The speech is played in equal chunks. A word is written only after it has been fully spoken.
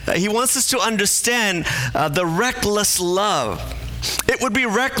He wants us to understand the reckless love. It would be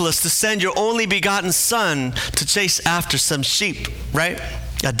reckless to send your only begotten son to chase after some sheep, right?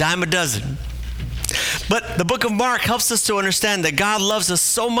 A dime a dozen. But the book of Mark helps us to understand that God loves us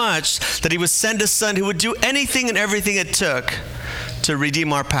so much that he would send his son who would do anything and everything it took to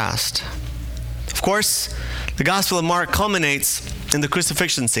redeem our past. Of course, the Gospel of Mark culminates in the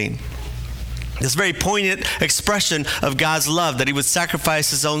crucifixion scene. This very poignant expression of God's love, that he would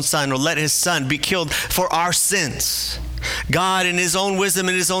sacrifice his own son or let his son be killed for our sins. God, in his own wisdom,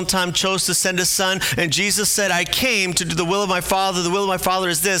 in his own time, chose to send his son. And Jesus said, I came to do the will of my Father. The will of my Father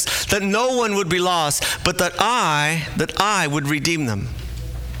is this, that no one would be lost, but that I would redeem them.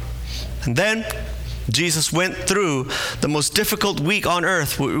 And then Jesus went through the most difficult week on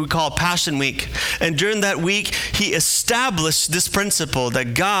earth, what we call Passion Week. And during that week, he established this principle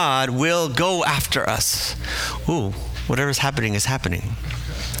that God will go after us. Ooh, whatever's happening is happening.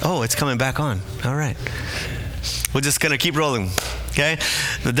 Oh, it's coming back on. All right. We're just going to keep rolling, okay?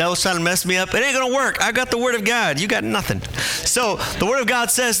 The devil's trying to mess me up. It ain't going to work. I got the Word of God. You got nothing. So the Word of God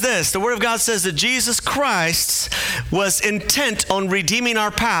says this. The Word of God says that Jesus Christ was intent on redeeming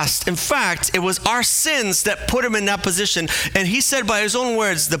our past. In fact, it was our sins that put him in that position. And he said by his own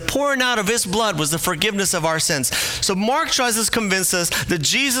words, the pouring out of his blood was the forgiveness of our sins. So Mark tries to convince us that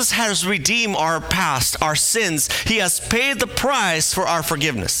Jesus has redeemed our past, our sins. He has paid the price for our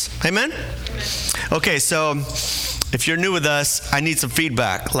forgiveness. Amen? Okay, so if you're new with us, I need some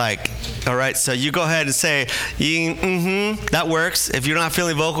feedback. All right, so you go ahead and say, that works. If you're not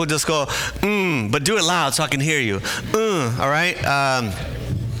feeling vocal, just go, but do it loud so I can hear you. All right?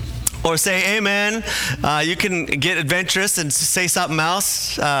 Or say amen. You can get adventurous and say something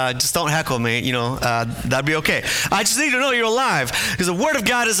else. Just don't heckle me, that'd be okay. I just need to know you're alive, because the Word of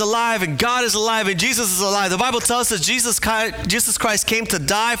God is alive, and God is alive, and Jesus is alive. The Bible tells us Jesus Christ came to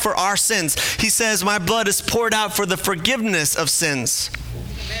die for our sins. He says, my blood is poured out for the forgiveness of sins.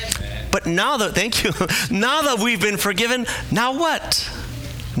 Amen. But now that we've been forgiven, now what?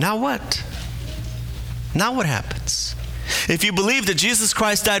 Now what happens? If you believe that Jesus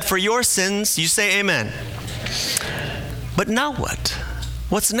Christ died for your sins, you say amen. But now what?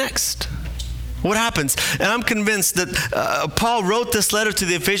 What's next? What happens? And I'm convinced that Paul wrote this letter to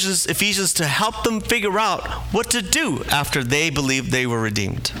the Ephesians to help them figure out what to do after they believed they were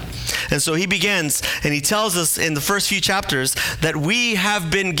redeemed. And so he begins, and he tells us in the first few chapters that we have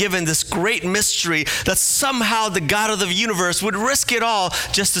been given this great mystery that somehow the God of the universe would risk it all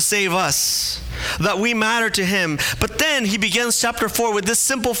just to save us, that we matter to him. But then he begins chapter 4 with this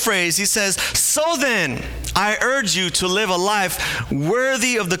simple phrase. He says, so then, I urge you to live a life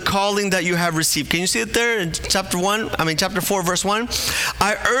worthy of the calling that you have received. Can you see it there in chapter 4, verse 1?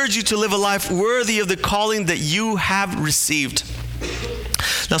 I urge you to live a life worthy of the calling that you have received.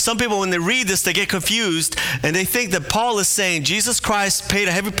 Now, some people, when they read this, they get confused, and they think that Paul is saying Jesus Christ paid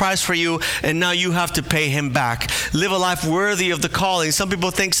a heavy price for you, and now you have to pay him back. Live a life worthy of the calling. Some people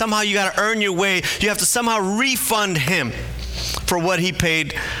think somehow you got to earn your way. You have to somehow refund him for what he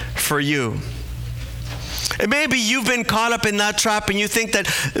paid for you. And maybe you've been caught up in that trap, and you think that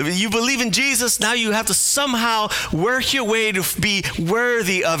you believe in Jesus, now you have to somehow work your way to be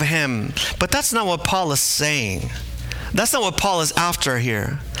worthy of him. But that's not what Paul is saying. That's not what Paul is after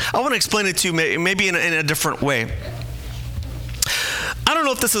here. I want to explain it to you maybe in a different way. I don't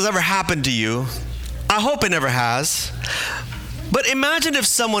know if this has ever happened to you. I hope it never has. But imagine if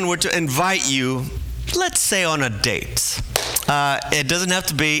someone were to invite you, let's say on a date. It doesn't have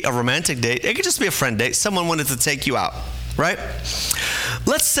to be a romantic date. It could just be a friend date. Someone wanted to take you out, right?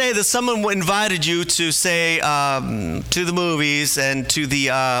 Let's say that someone invited you to, say, to the movies and to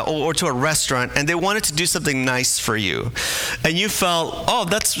or to a restaurant, and they wanted to do something nice for you, and you felt, oh,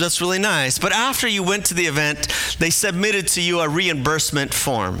 that's really nice. But after you went to the event, they submitted to you a reimbursement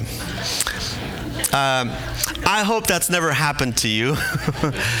form. I hope that's never happened to you.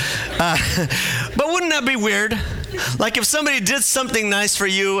 But wouldn't that be weird? Like if somebody did something nice for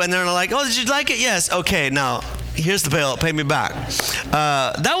you and they're like, oh, did you like it? Yes. Okay, now here's the bill, pay me back.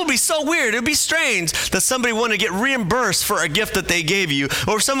 That would be so weird. It would be strange that somebody wanted to get reimbursed for a gift that they gave you.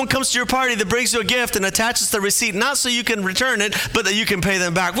 Or if someone comes to your party that brings you a gift and attaches the receipt, not so you can return it, but that you can pay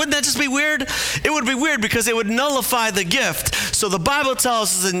them back. Wouldn't that just be weird? It would be weird because it would nullify the gift. So the Bible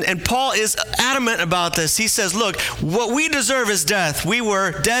tells us, and Paul is adamant about this. He says, look, what we deserve is death. We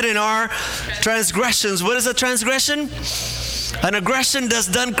were dead in our transgressions. What is a transgression? An aggression that's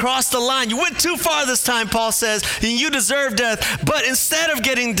done crossed the line. You went too far this time, Paul says, and you deserve death. But instead of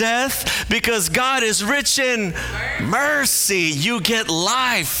getting death, because God is rich in mercy, you get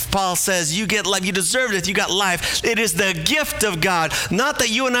life. Paul says, you get life. You deserved it. You got life. It is the gift of God. Not that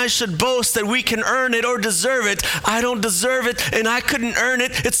you and I should boast that we can earn it or deserve it. I don't deserve it, and I couldn't earn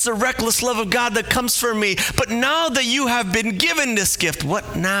it. It's the reckless love of God that comes from me. But now that you have been given this gift,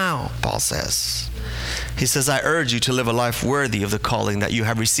 what now? Paul says. He says, I urge you to live a life worthy of the calling that you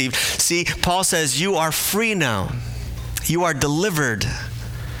have received. See, Paul says, you are free now. You are delivered.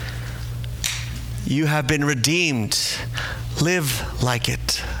 You have been redeemed. Live like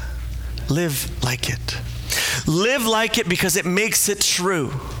it. Live like it. Live like it because it makes it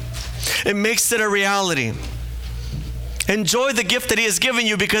true. It makes it a reality. Enjoy the gift that he has given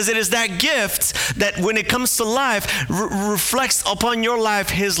you, because it is that gift that when it comes to life, reflects upon your life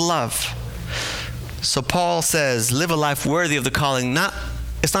his love. So Paul says, live a life worthy of the calling.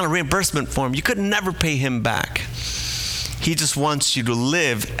 It's not a reimbursement form. You could never pay him back. He just wants you to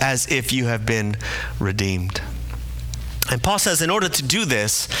live as if you have been redeemed. And Paul says, in order to do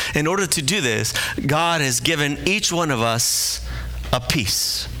this, God has given each one of us a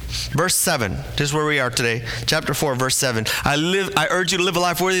piece. Verse 7, this is where we are today. Chapter 4, verse 7. I urge you to live a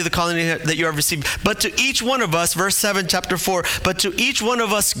life worthy of the calling that you have received. But to each one of us, verse 7, chapter 4, but to each one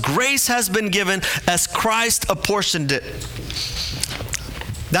of us grace has been given as Christ apportioned it.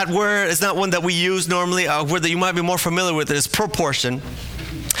 That word is not one that we use normally. A word that you might be more familiar with is proportion,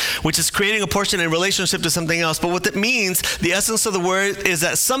 which is creating a portion in relationship to something else. But what it means, the essence of the word, is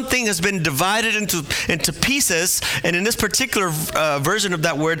that something has been divided into pieces, and in this particular version of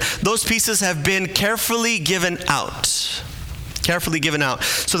that word, those pieces have been carefully given out. Carefully given out.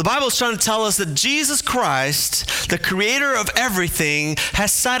 So the Bible is trying to tell us that Jesus Christ, the creator of everything,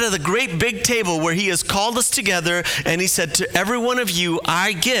 has sat at a great big table where he has called us together, and he said, to every one of you,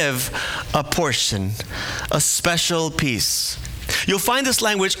 I give a portion, a special piece. You'll find this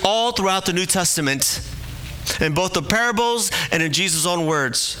language all throughout the New Testament, in both the parables and in Jesus' own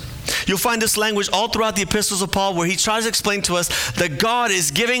words. You'll find this language all throughout the epistles of Paul, where he tries to explain to us that God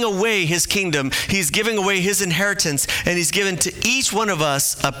is giving away his kingdom. He's giving away his inheritance, and he's given to each one of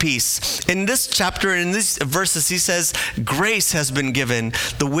us a piece. In this chapter and in these verses, he says grace has been given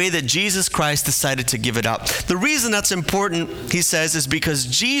the way that Jesus Christ decided to give it out. The reason that's important, he says, is because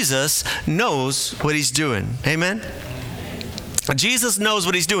Jesus knows what he's doing. Amen? Jesus knows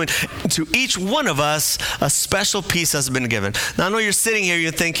what he's doing. To each one of us, a special piece has been given. Now, I know you're sitting here,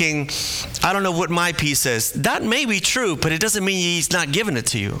 you're thinking, I don't know what my piece is. That may be true, but it doesn't mean he's not giving it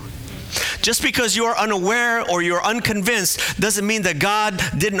to you. Just because you are unaware or you're unconvinced doesn't mean that God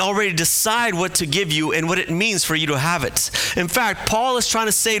didn't already decide what to give you and what it means for you to have it. In fact, Paul is trying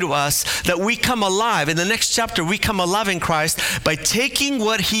to say to us that we come alive. In the next chapter, we come alive in Christ by taking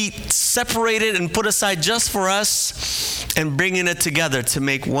what he separated and put aside just for us and bringing it together to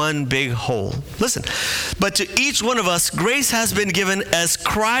make one big whole. Listen, but to each one of us, grace has been given as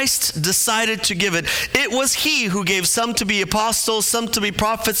Christ decided to give it. It was he who gave some to be apostles, some to be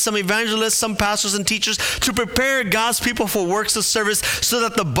prophets, some evangelists, some pastors and teachers, to prepare God's people for works of service, so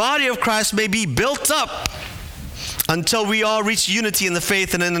that the body of Christ may be built up until we all reach unity in the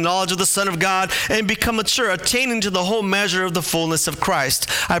faith and in the knowledge of the Son of God and become mature, attaining to the whole measure of the fullness of Christ.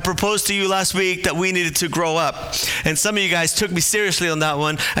 I proposed to you last week that we needed to grow up. And some of you guys took me seriously on that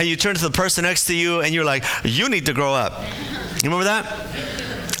one, and you turned to the person next to you and you're like, you need to grow up. You remember that?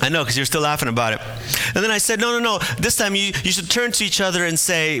 I know, because you're still laughing about it. And then I said, no. This time you should turn to each other and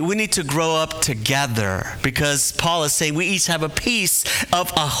say, we need to grow up together, because Paul is saying we each have a piece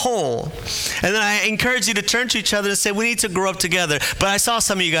of a whole. And then I encourage you to turn to each other and say, we need to grow up together. But I saw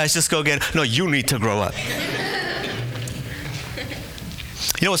some of you guys just go again, no, you need to grow up.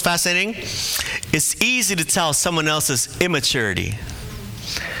 You know what's fascinating? It's easy to tell someone else's immaturity.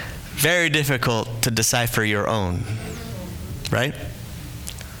 Very difficult to decipher your own, right?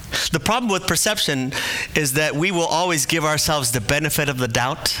 The problem with perception is that we will always give ourselves the benefit of the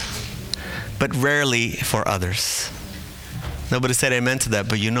doubt, but rarely for others. Nobody said amen to that,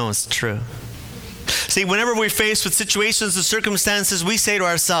 but you know it's true. See, whenever we're faced with situations and circumstances, we say to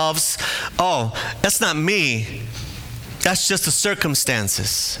ourselves, oh, that's not me. That's just the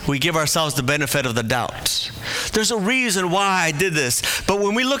circumstances. We give ourselves the benefit of the doubt. There's a reason why I did this. But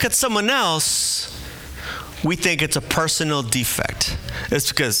when we look at someone else, we think it's a personal defect. It's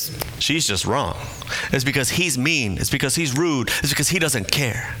because she's just wrong. It's because he's mean. It's because he's rude. It's because he doesn't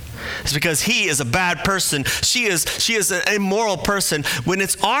care. It's because he is a bad person. She is an immoral person. When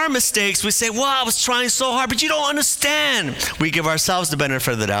it's our mistakes, we say, well, I was trying so hard, but you don't understand. We give ourselves the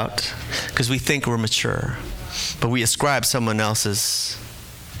benefit of the doubt because we think we're mature. but we ascribe someone else's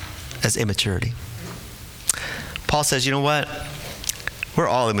as immaturity. Paul says, you know what? We're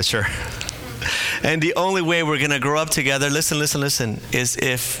all immature. And the only way we're going to grow up together, listen, is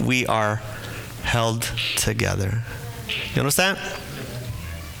if we are held together. You understand?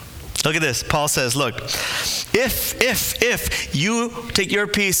 Look at this. Paul says, look, if you take your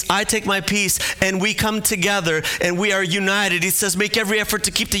piece, I take my piece, and we come together and we are united, he says, make every effort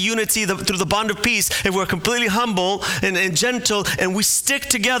to keep the unity through the bond of peace. If we're completely humble and gentle and we stick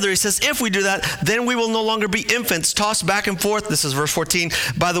together, he says, if we do that, then we will no longer be infants, tossed back and forth, this is verse 14,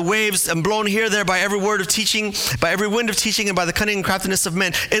 by the waves and blown here, there, by every word of teaching, by every wind of teaching, and by the cunning and craftiness of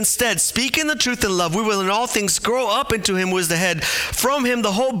men. Instead, speaking the truth in love, we will in all things grow up into him who is the head. From him,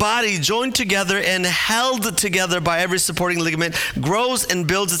 the whole body, joined together and held together by every supporting ligament, grows and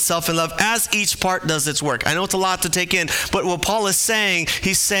builds itself in love as each part does its work. I know it's a lot to take in, but what Paul is saying,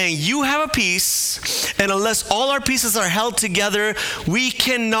 he's saying you have a piece, and unless all our pieces are held together, we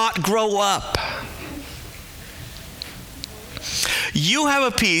cannot grow up. You have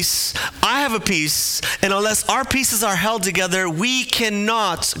a piece, I have a piece, and unless our pieces are held together, we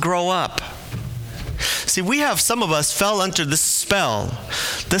cannot grow up. See, some of us fell under this spell,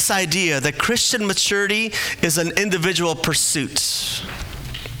 this idea that Christian maturity is an individual pursuit.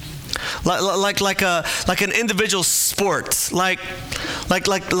 Like an individual sport. Like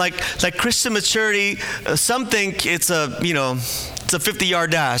Christian maturity, some think it's a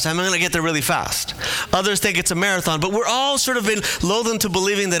 50-yard dash. I'm going to get there really fast. Others think it's a marathon, but we're all sort of lulled into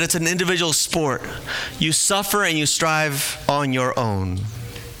believing that it's an individual sport. You suffer and you strive on your own.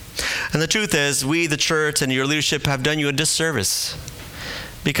 And the truth is, we, the church, and your leadership have done you a disservice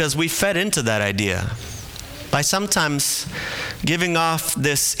because we fed into that idea by sometimes giving off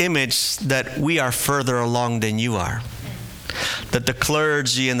this image that we are further along than you are. That the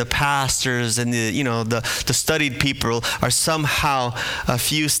clergy and the pastors and the studied people are somehow a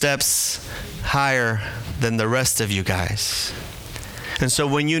few steps higher than the rest of you guys. And so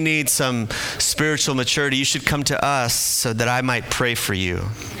when you need some spiritual maturity, you should come to us so that I might pray for you.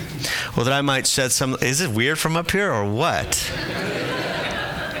 Or that I might shed some, is it weird from up here or what?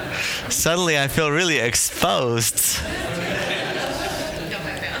 Suddenly I feel really exposed.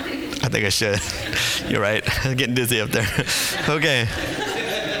 I think I should. You're right. I'm getting dizzy up there. Okay.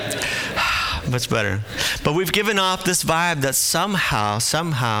 Much better. But we've given off this vibe that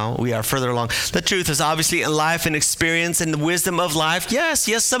somehow we are further along. The truth is obviously in life and experience and the wisdom of life. Yes,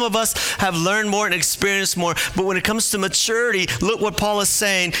 some of us have learned more and experienced more. But when it comes to maturity, look what Paul is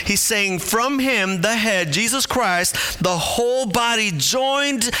saying. He's saying from him, the head, Jesus Christ, the whole body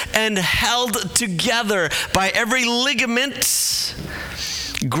joined and held together by every ligament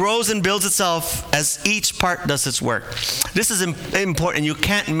grows and builds itself as each part does its work. This is important. You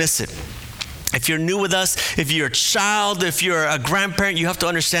can't miss it. If you're new with us, if you're a child, if you're a grandparent, you have to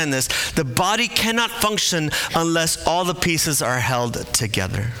understand this. The body cannot function unless all the pieces are held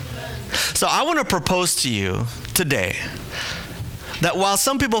together. So I want to propose to you today that while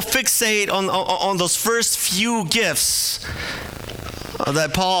some people fixate on those first few gifts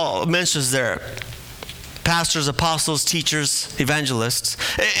that Paul mentions there, pastors, apostles, teachers, evangelists,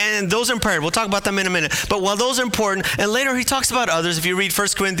 and those are important. We'll talk about them in a minute. But while those are important, and later he talks about others, if you read 1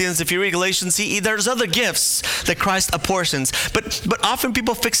 Corinthians, if you read Galatians, there's other gifts that Christ apportions. But often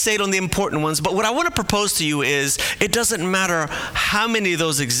people fixate on the important ones. But what I want to propose to you is, it doesn't matter how many of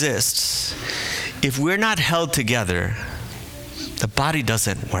those exist. If we're not held together, the body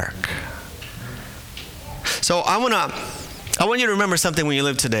doesn't work. So I want you to remember something when you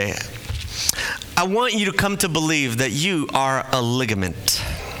live today. I want you to come to believe that you are a ligament.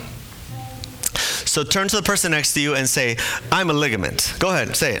 So turn to the person next to you and say, I'm a ligament. Go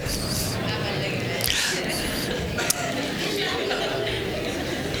ahead, say it.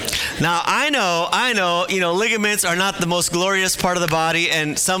 Now, I know, ligaments are not the most glorious part of the body,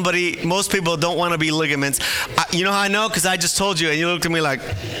 and most people don't want to be ligaments. You know how I know? Because I just told you, and you looked at me like,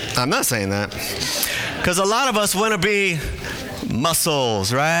 I'm not saying that. Because a lot of us want to be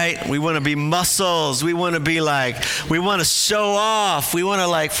muscles, right? We want to be muscles. We want to be we want to show off. We want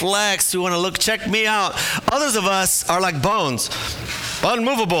to flex. We want to check me out. Others of us are like bones,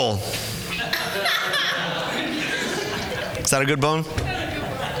 unmovable. Is that a good bone?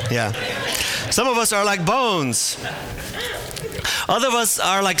 Yeah. Some of us are like bones. Other of us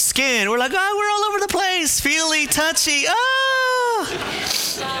are like skin. We're like, we're all over the place, feely, touchy.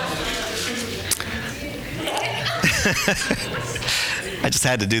 I just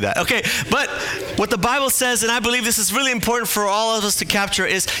had to do that. Okay, but what the Bible says, and I believe this is really important for all of us to capture,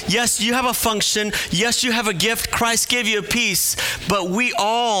 is yes, you have a function. Yes, you have a gift. Christ gave you a piece, but we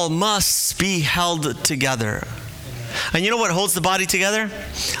all must be held together. And you know what holds the body together?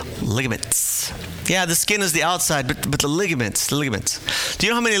 Ligaments. Yeah, the skin is the outside, but the ligaments. Do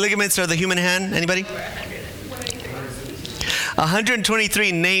you know how many ligaments are in the human hand? Anybody?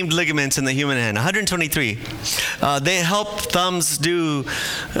 123 named ligaments in the human hand. 123. They help thumbs do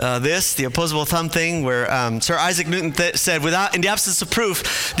this, the opposable thumb thing, where Sir Isaac Newton said, in the absence of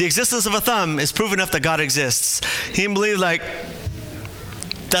proof, the existence of a thumb is proof enough that God exists. He believed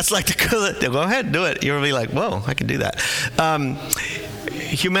that's like the go ahead, do it. You'll be like, whoa, I can do that.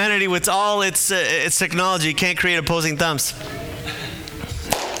 Humanity, with all its technology, can't create opposing thumbs.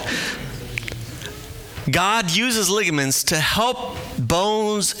 God uses ligaments to help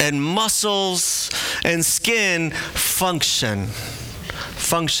bones and muscles and skin function.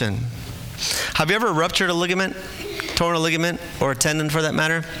 Have you ever ruptured a ligament, torn a ligament, or a tendon for that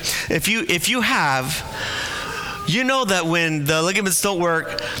matter? If you have, you know that when the ligaments don't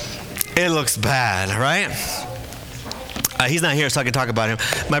work, it looks bad, right? He's not here, so I can talk about him.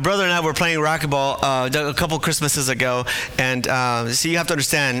 My brother and I were playing racquetball a couple Christmases ago, and so you have to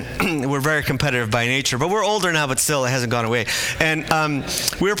understand, we're very competitive by nature, but we're older now, but still, it hasn't gone away. And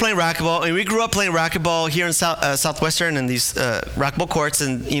we were playing racquetball, and we grew up playing racquetball here in Southwestern in these racquetball courts,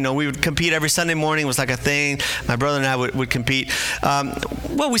 and we would compete every Sunday morning. It was like a thing. My brother and I would compete.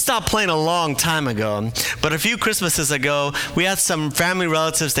 We stopped playing a long time ago, but a few Christmases ago, we had some family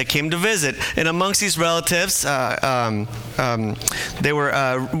relatives that came to visit, and amongst these relatives, we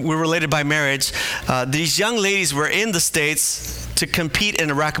were related by marriage. These young ladies were in the States to compete in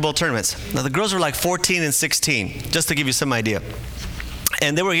the racquetball tournaments. Now, the girls were like 14 and 16, just to give you some idea.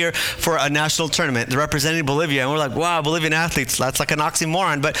 And they were here for a national tournament. They're representing Bolivia. And we're like, wow, Bolivian athletes, that's like an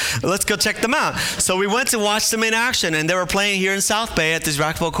oxymoron, but let's go check them out. So we went to watch them in action, and they were playing here in South Bay at these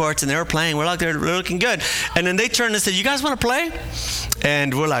racquetball courts, and they were playing. We're like, they're looking good. And then they turned and said, you guys want to play?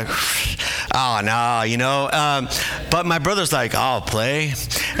 And we're like, oh, no, but my brother's like, I'll play.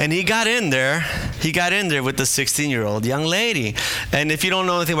 And he got in there with the 16-year-old young lady. And if you don't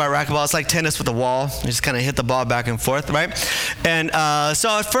know anything about racquetball, it's like tennis with a wall. You just kind of hit the ball back and forth, right? And so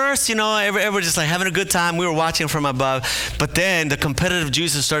at first, everyone just like having a good time. We were watching from above. But then the competitive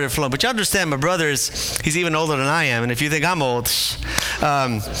juices started flowing. But you understand, my brother he's even older than I am. And if you think I'm old,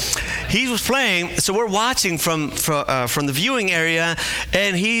 he was playing. So we're watching from the viewing area,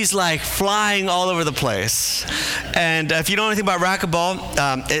 and he's like flying all over the place. And if you know anything about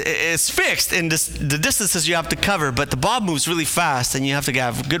racquetball, it's fixed in the distances you have to cover, but the ball moves really fast, and you have to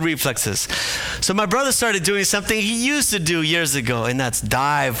have good reflexes. So my brother started doing something he used to do years ago, and that's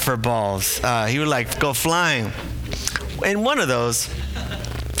dive for balls. He would like go flying. In one of those,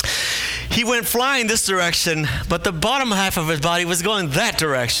 he went flying this direction, but the bottom half of his body was going that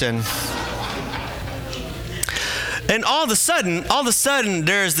direction. And all of a sudden,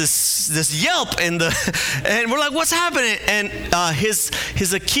 there's this yelp and we're like, what's happening? And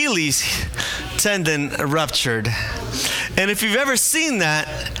his Achilles tendon ruptured. And if you've ever seen that,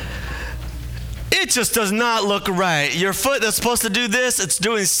 it just does not look right. Your foot that's supposed to do this, it's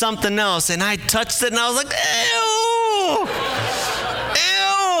doing something else. And I touched it, and I was like,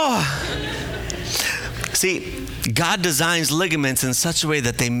 ew. See, God designs ligaments in such a way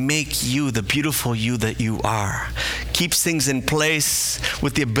that they make you the beautiful you that you are. Keeps things in place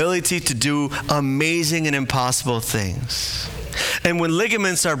with the ability to do amazing and impossible things. And when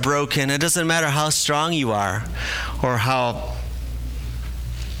ligaments are broken, it doesn't matter how strong you are or how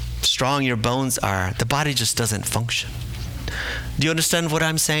strong your bones are, the body just doesn't function. Do you understand what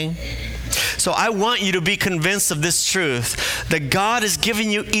I'm saying? So I want you to be convinced of this truth, that God is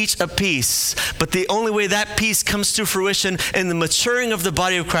giving you each a piece, but the only way that piece comes to fruition in the maturing of the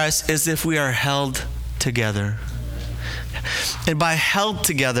body of Christ is if we are held together. And by held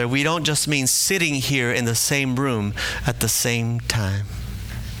together, we don't just mean sitting here in the same room at the same time.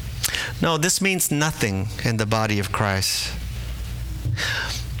 No, this means nothing in the body of Christ.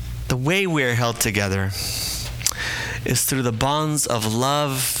 The way we are held together is through the bonds of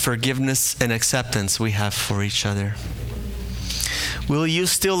love, forgiveness, and acceptance we have for each other. Will you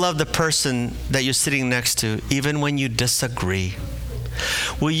still love the person that you're sitting next to, even when you disagree?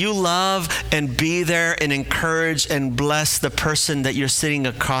 Will you love and be there and encourage and bless the person that you're sitting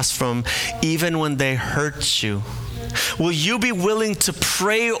across from, even when they hurt you? Will you be willing to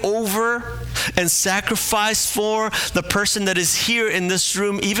pray over and sacrifice for the person that is here in this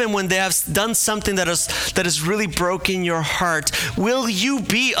room, even when they have done something that has really broken your heart? Will you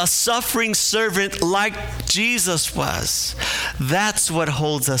be a suffering servant like Jesus was? That's what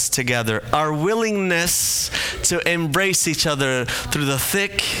holds us together. Our willingness to embrace each other through the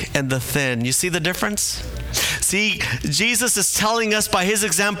thick and the thin. You see the difference? See, Jesus is telling us by his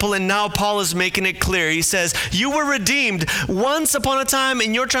example, and now Paul is making it clear. He says, you were redeemed. Once upon a time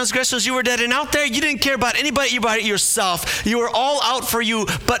in your transgressions you were dead, and out there you didn't care about anybody but yourself. You were all out for you.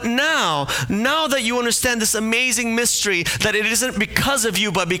 But now that you understand this amazing mystery, that it isn't because of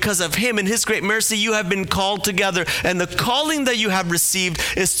you, but because of him and his great mercy, you have been called together. And the calling that you have received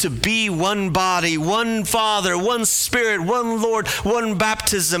is to be one body, one Father, one Spirit, one Lord, one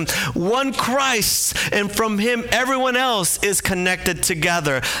baptism, one Christ, and from him everyone else is connected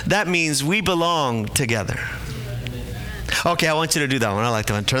together. That means we belong together. Okay, I want you to do that one. I like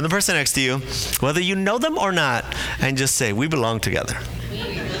that one. Turn the person next to you, whether you know them or not, and just say, we belong together.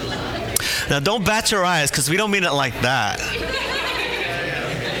 Now don't bat your eyes, because we don't mean it like that.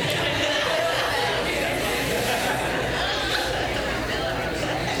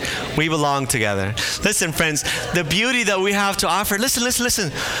 We belong together. Listen, friends, the beauty that we have to offer,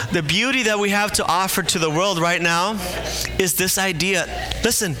 listen. The beauty that we have to offer to the world right now is this idea.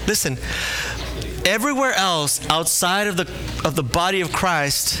 Listen. Everywhere else outside of the body of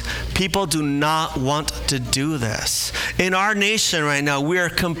Christ, people do not want to do this. In our nation right now, we are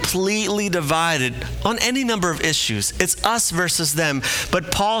completely divided on any number of issues. It's us versus them.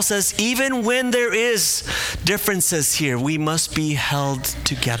 But Paul says, even when there is differences here, we must be held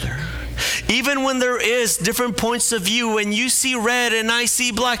together. Even when there is different points of view, when you see red and I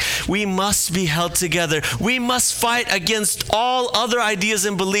see black, we must be held together. We must fight against all other ideas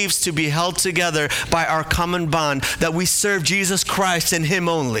and beliefs to be held together by our common bond, that we serve Jesus Christ and him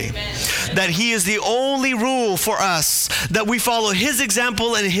only. Amen. That he is the only rule for us, that we follow his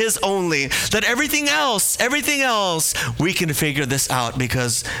example and his only. That everything else, we can figure this out,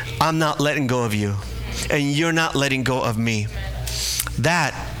 because I'm not letting go of you and you're not letting go of me.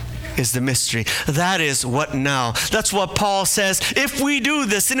 That is the mystery. That is what now. That's what Paul says. If we do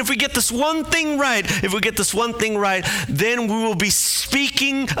this, and if we get this one thing right, then we will be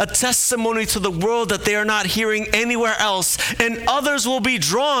speaking a testimony to the world that they are not hearing anywhere else. And others will be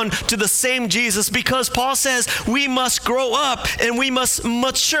drawn to the same Jesus, because Paul says we must grow up and we must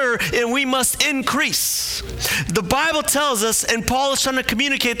mature and we must increase. The Bible tells us, and Paul is trying to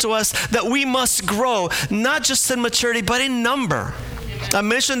communicate to us, that we must grow, not just in maturity, but in number. I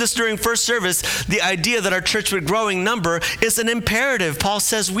mentioned this during first service. The idea that our church would grow in number is an imperative. Paul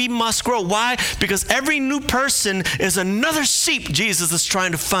says we must grow. Why? Because every new person is another sheep Jesus is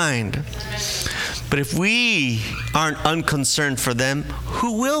trying to find. But if we aren't unconcerned for them,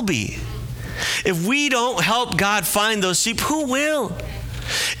 who will be? If we don't help God find those sheep, who will?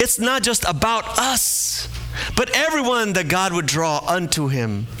 It's not just about us, but everyone that God would draw unto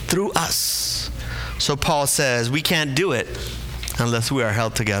him through us. So Paul says we can't do it unless we are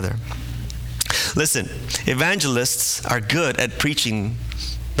held together. Listen, evangelists are good at preaching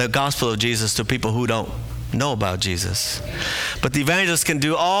the gospel of Jesus to people who don't know about Jesus. But the evangelists can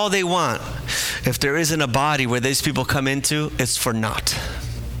do all they want. If there isn't a body where these people come into, it's for naught.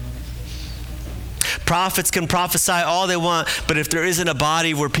 Prophets can prophesy all they want, but if there isn't a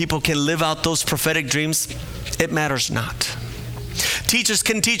body where people can live out those prophetic dreams, it matters not. Teachers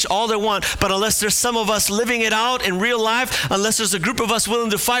can teach all they want, but unless there's some of us living it out in real life, unless there's a group of us willing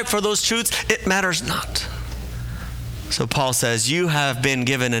to fight for those truths, it matters not. So Paul says, you have been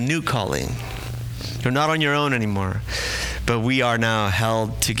given a new calling. You're not on your own anymore, but we are now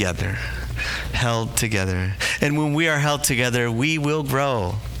held together. Held together. And when we are held together, we will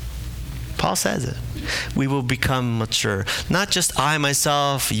grow. Paul says it. We will become mature. Not just I,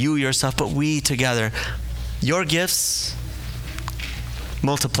 myself, you, yourself, but we together. Your gifts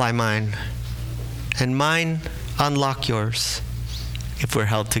multiply mine, and mine unlock yours if we're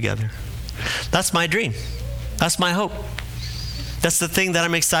held together. That's my dream. That's my hope. That's the thing that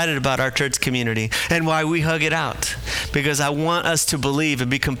I'm excited about our church community and why we hug it out. Because I want us to believe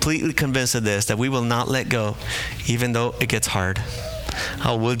and be completely convinced of this, that we will not let go, even though it gets hard.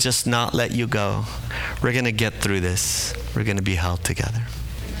 I will just not let you go. We're going to get through this. We're going to be held together.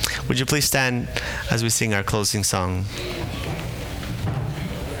 Would you please stand as we sing our closing song?